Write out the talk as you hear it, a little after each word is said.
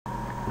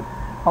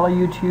Hello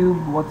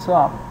YouTube, what's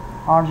up?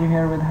 RJ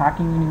here with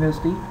Hacking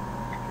University,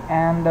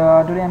 and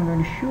today I'm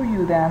going to show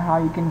you that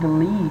how you can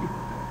delete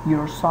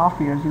your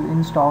softwares. You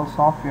install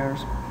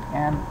softwares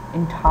and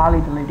entirely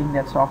deleting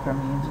that software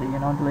means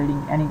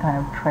deleting any kind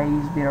of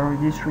trace, their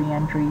registry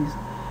entries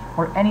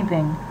or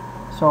anything.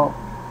 So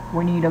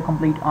we need a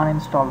complete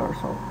uninstaller.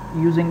 So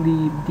using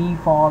the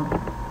default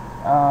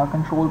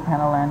control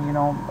panel and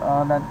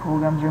that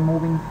program's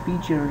removing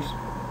features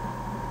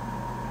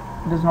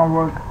does not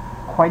work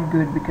quite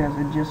good because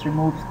it just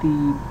removes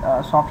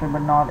the software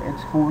but not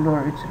its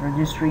folder, its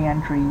registry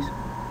entries.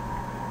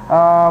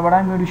 But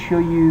I'm going to show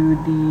you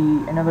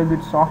another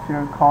good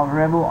software called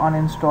Revo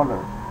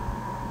Uninstaller.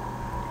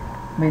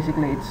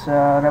 Basically it's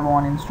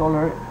Revo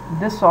Uninstaller.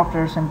 This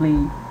software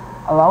simply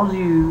allows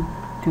you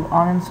to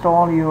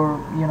uninstall your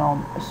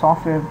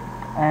software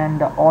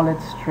and all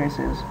its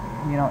traces,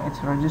 its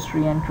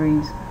registry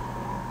entries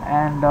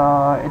and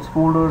its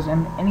folders,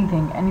 and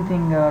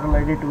anything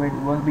related to it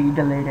will be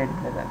deleted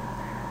with it.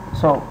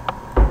 So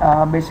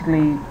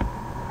basically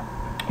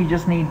you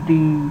just need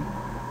you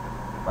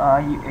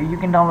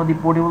can download the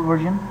portable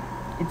version.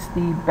 It's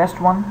the best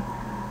one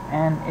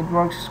and it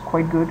works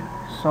quite good.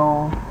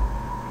 So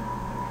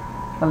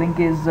the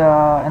link is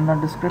in the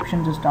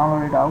description. Just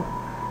download it out.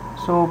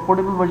 So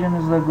portable version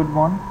is a good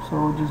one,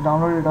 so just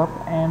download it up,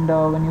 and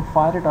when you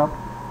fire it up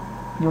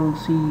you'll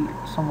see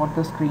somewhat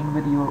the screen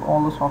with your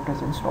all the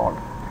softwares installed.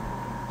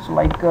 So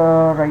like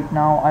right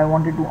now I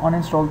wanted to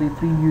uninstall the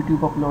free YouTube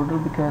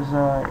uploader because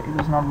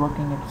it is not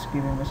working, it's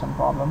giving me some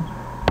problems.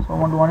 So I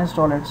want to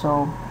uninstall it.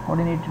 So what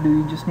you need to do,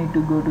 you just need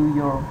to go to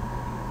your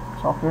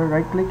software,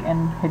 right click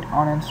and hit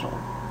uninstall.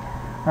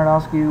 Now it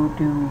asks you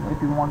to,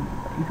 if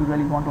you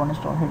really want to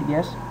uninstall, hit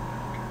yes.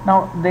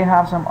 Now they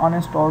have some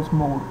uninstalls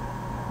mode: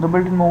 the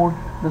built-in mode,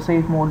 the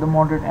safe mode, the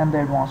moderate and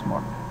the advanced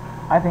mode.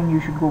 I think you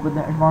should go with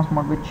the advanced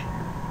mode, which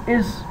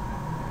is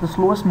the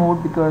slowest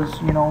mode because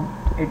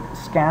it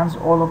scans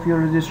all of your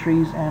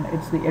registries and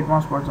it's the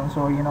advanced version.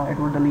 So it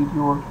will delete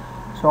your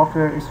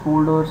software, its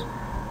folders,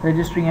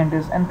 registry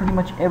entries and pretty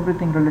much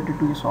everything related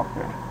to your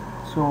software.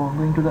 So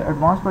going to the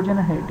advanced version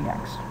and hit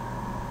yes.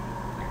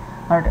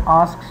 Now it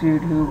asks you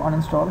to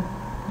uninstall.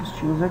 Just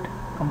choose it,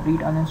 complete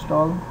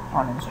uninstall,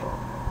 uninstall.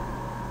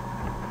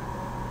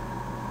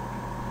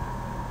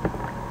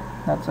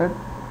 That's it.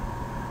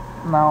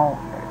 Now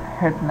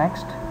hit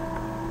next.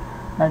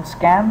 Now it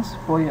scans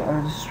for your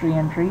registry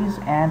entries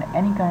and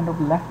any kind of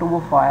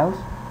leftover files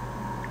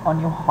on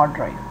your hard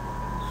drive.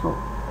 So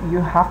you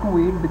have to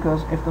wait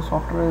because if the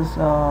software is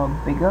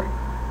bigger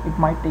it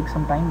might take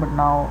some time, but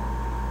now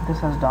this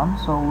has done,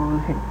 so we will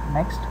hit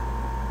next.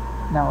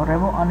 Now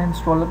Revo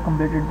Uninstaller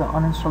completed the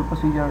uninstall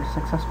procedure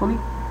successfully,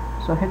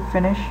 so hit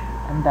finish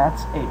and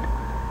that's it.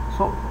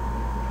 So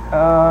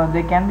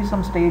there can be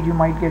some stage you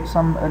might get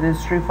some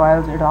registry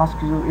files. It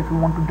asks you if you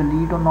want to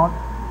delete or not,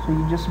 so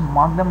you just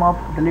mark them up,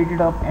 delete it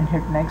up and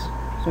hit next.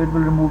 So it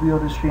will remove your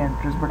registry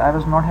entries, but I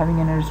was not having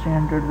any registry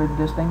entered with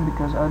this thing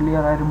because earlier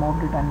I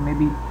removed it and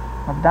maybe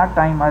at that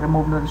time I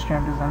removed the registry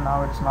entries and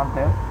now it's not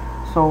there.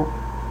 So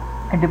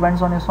it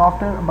depends on your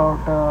software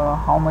about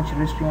how much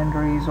registry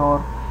entries,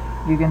 or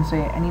you can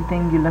say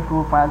anything you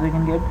leftover files you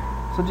can get.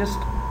 So just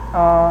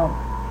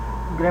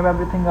grab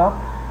everything up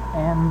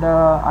and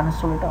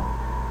uninstall it up.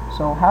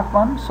 So have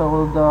fun.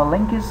 So the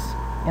link is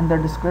in the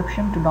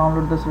description to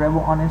download this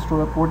Revo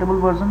Uninstaller portable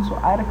version. So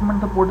I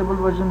recommend the portable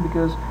version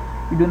because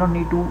you do not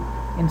need to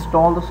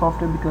install the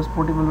software, because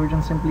portable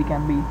version simply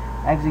can be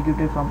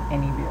executed from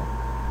anywhere.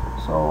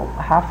 So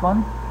have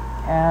fun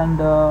and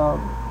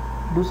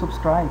do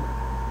subscribe.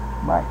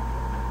 Bye.